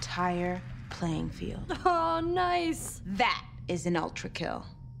the entire playing field. Oh, nice. That is an ultra kill.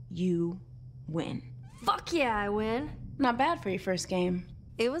 You win. Fuck yeah, I win. Not bad for your first game.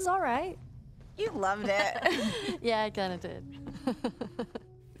 It was all right. You loved it. Yeah, I kind of did.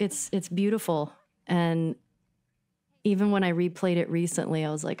 It's beautiful. And even when I replayed it recently,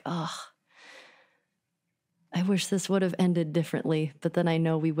 I was like, oh, I wish this would have ended differently. But then I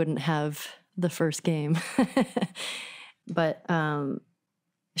know we wouldn't have the first game. But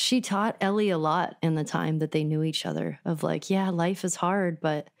she taught Ellie a lot in the time that they knew each other, of like, yeah, life is hard,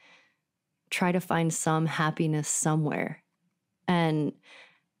 but try to find some happiness somewhere. And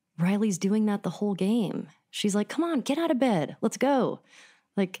Riley's doing that the whole game. She's like, come on, get out of bed. Let's go.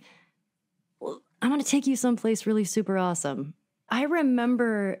 Like, well, I'm going to take you someplace really super awesome. I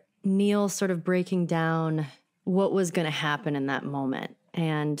remember Neil sort of breaking down what was going to happen in that moment.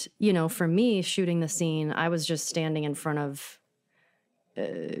 And, you know, for me, shooting the scene, I was just standing in front of,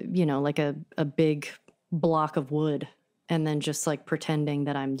 like a big block of wood, and then just like pretending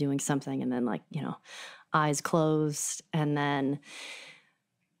that I'm doing something, and then like, eyes closed. And then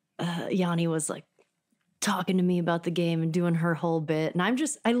Yanni was like talking to me about the game and doing her whole bit. And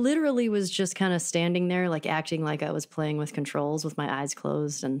I literally was just kind of standing there, like acting like I was playing with controls with my eyes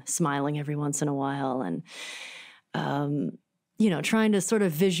closed and smiling every once in a while. And, trying to sort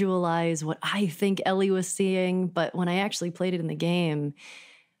of visualize what I think Ellie was seeing. But when I actually played it in the game,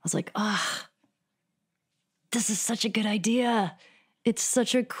 I was like, this is such a good idea. It's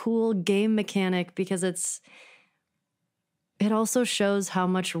such a cool game mechanic because it's it also shows how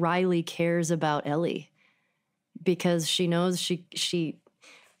much Riley cares about Ellie, because she knows she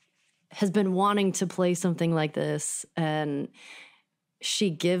has been wanting to play something like this, and she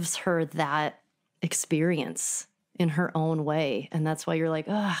gives her that experience in her own way. And that's why you're like,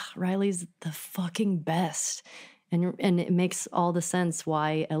 Riley's the fucking best. And it makes all the sense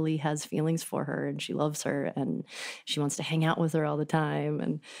why Ellie has feelings for her and she loves her and she wants to hang out with her all the time.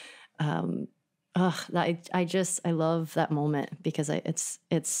 And I love that moment because it's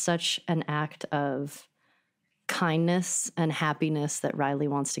such an act of kindness and happiness that Riley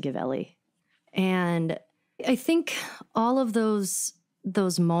wants to give Ellie. And I think all of those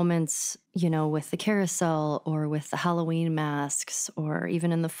moments, with the carousel or with the Halloween masks or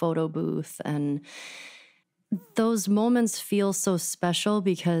even in the photo booth, and those moments feel so special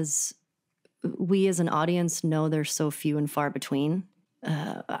because we as an audience know they're so few and far between.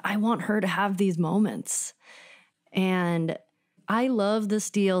 I want her to have these moments. And I love this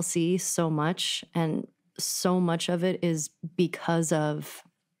DLC so much, and so much of it is because of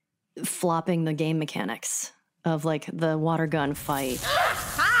flopping the game mechanics of like the water gun fight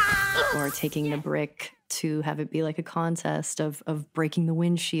or taking the brick to have it be like a contest of breaking the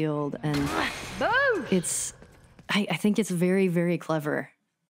windshield. And I think it's very, very clever,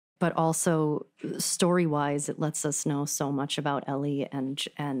 but also story-wise, it lets us know so much about Ellie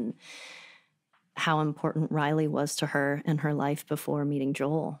and how important Riley was to her in her life before meeting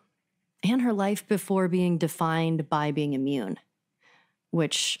Joel, and her life before being defined by being immune,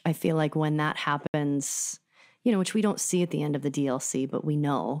 which I feel like when that happens, which we don't see at the end of the DLC, but we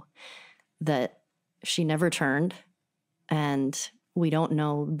know that she never turned, and we don't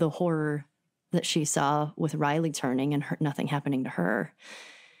know the horror that she saw with Riley turning and nothing happening to her,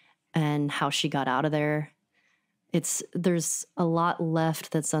 and how she got out of there. There's a lot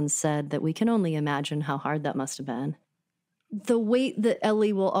left that's unsaid that we can only imagine how hard that must have been. The weight that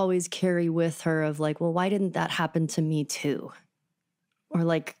Ellie will always carry with her of like, well, why didn't that happen to me too? Or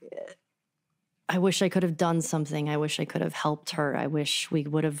like, I wish I could have done something. I wish I could have helped her. I wish we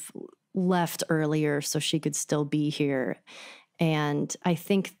would have left earlier so she could still be here. And I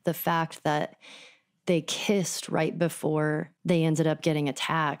think the fact that they kissed right before they ended up getting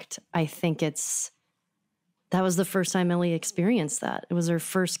attacked, I think that was the first time Ellie experienced that. It was her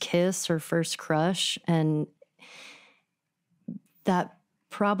first kiss, her first crush, and that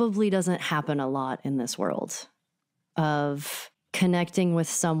probably doesn't happen a lot in this world of connecting with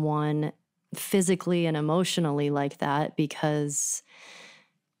someone physically and emotionally like that, because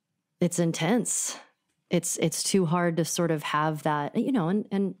it's intense. It's too hard to sort of have that,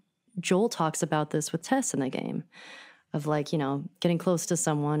 and Joel talks about this with Tess in the game of like, getting close to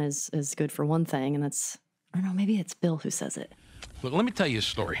someone is good for one thing. And maybe it's Bill who says it. Look, let me tell you a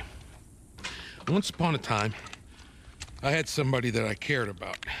story. Once upon a time, I had somebody that I cared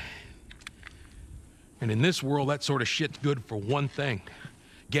about. And in this world, that sort of shit's good for one thing,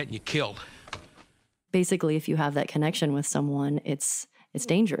 getting you killed. Basically, if you have that connection with someone, it's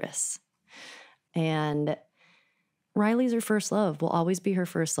dangerous. And Riley's her first love, will always be her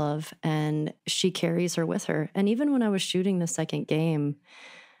first love, and she carries her with her. And even when I was shooting the second game,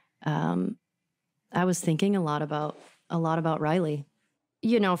 I was thinking a lot about Riley.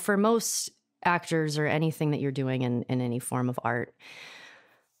 For most actors or anything that you're doing in any form of art,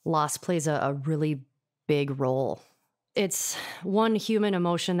 loss plays a really big role. It's one human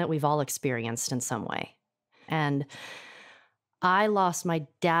emotion that we've all experienced in some way. And I lost my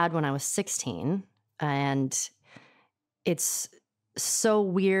dad when I was 16, and it's so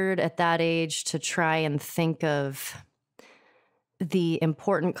weird at that age to try and think of the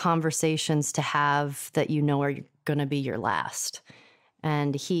important conversations to have that are going to be your last.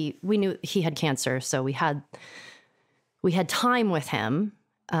 And we knew he had cancer, so we had time with him,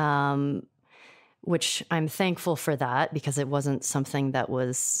 which I'm thankful for that, because it wasn't something that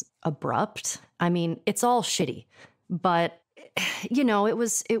was abrupt. I mean, it's all shitty, but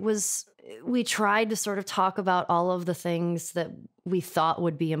it was, we tried to sort of talk about all of the things that we thought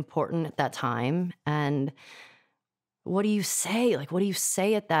would be important at that time. And what do you say? Like, what do you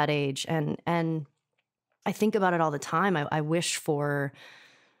say at that age? And I think about it all the time. I wish for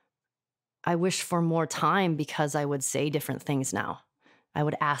more time, because I would say different things now. I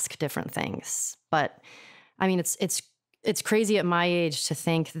would ask different things. But I mean, it's crazy at my age to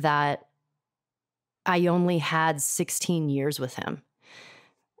think that I only had 16 years with him,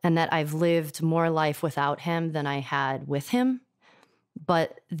 and that I've lived more life without him than I had with him.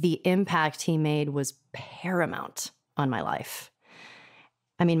 But the impact he made was paramount on my life.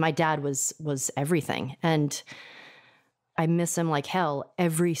 I mean, my dad was everything, and I miss him like hell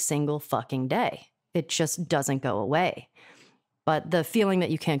every single fucking day. It just doesn't go away. But the feeling that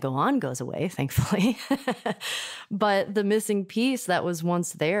you can't go on goes away, thankfully. But the missing piece that was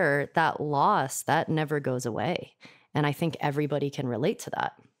once there, that loss, that never goes away. And I think everybody can relate to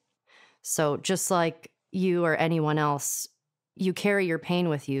that. So just like you or anyone else, you carry your pain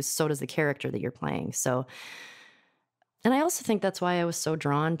with you, so does the character that you're playing. So, and I also think that's why I was so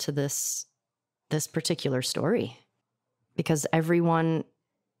drawn to this particular story, because everyone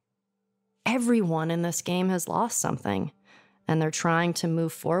in this game has lost something, and they're trying to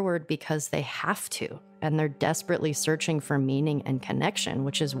move forward because they have to, and they're desperately searching for meaning and connection,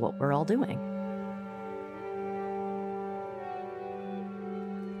 which is what we're all doing.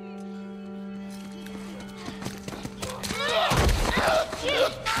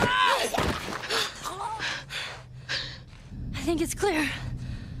 I think it's clear.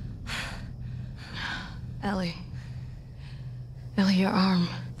 Ellie, your arm.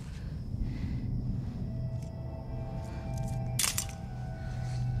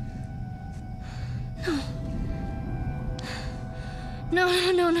 No.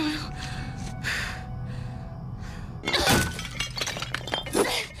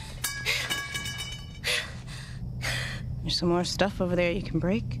 There's some more stuff over there you can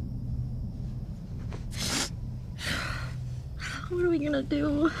break. What are we gonna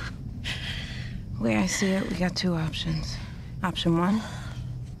do? The way I see it, we got two options. Option one,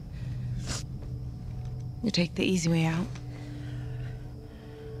 you take the easy way out.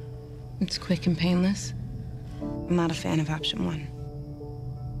 It's quick and painless. I'm not a fan of option one.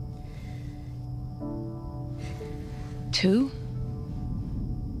 Two,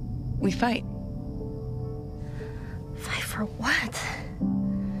 we fight. Fight for what?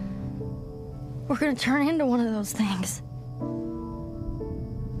 We're gonna turn into one of those things.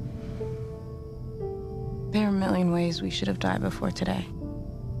 There are a million ways we should have died before today.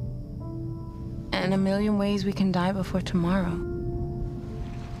 And a million ways we can die before tomorrow.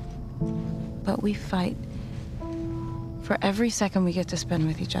 But we fight for every second we get to spend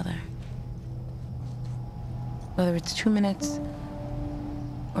with each other. Whether it's 2 minutes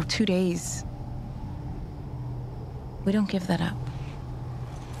or 2 days, we don't give that up.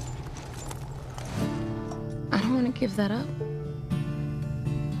 I don't want to give that up.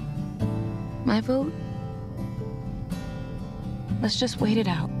 My vote? Let's just wait it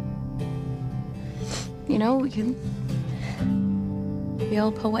out. You know, we can be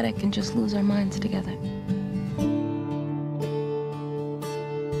all poetic and just lose our minds together.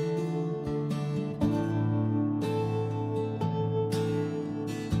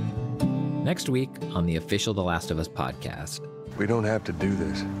 Next week on the official The Last of Us podcast. We don't have to do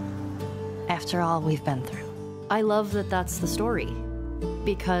this. After all we've been through. I love that that's the story,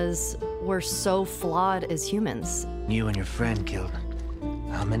 because we're so flawed as humans. You and your friend killed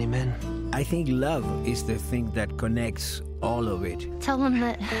how many men? I think love is the thing that connects all of it. Tell them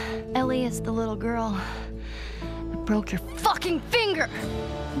that Ellie is the little girl that broke your fucking finger.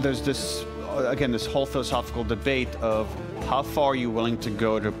 There's this, again, this whole philosophical debate of how far are you willing to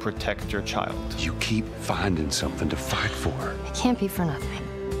go to protect your child? You keep finding something to fight for. It can't be for nothing.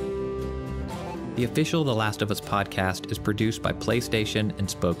 The official The Last of Us podcast is produced by PlayStation and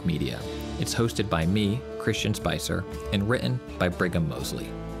Spoke Media. It's hosted by me, Christian Spicer, and written by Brigham Mosley.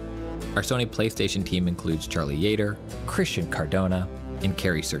 Our Sony PlayStation team includes Charlie Yater, Christian Cardona, and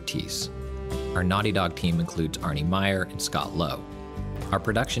Carrie Surtees. Our Naughty Dog team includes Arnie Meyer and Scott Lowe. Our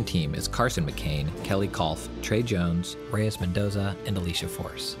production team is Carson McCain, Kelly Kolf, Trey Jones, Reyes Mendoza, and Alicia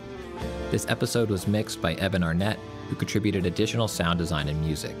Force. This episode was mixed by Evan Arnett, who contributed additional sound design and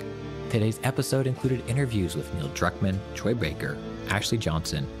music. Today's episode included interviews with Neil Druckmann, Troy Baker, Ashley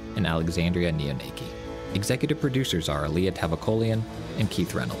Johnson, and Alexandria Neonaki. Executive producers are Aaliyah Tavakolian and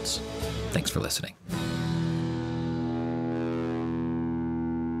Keith Reynolds. Thanks for listening.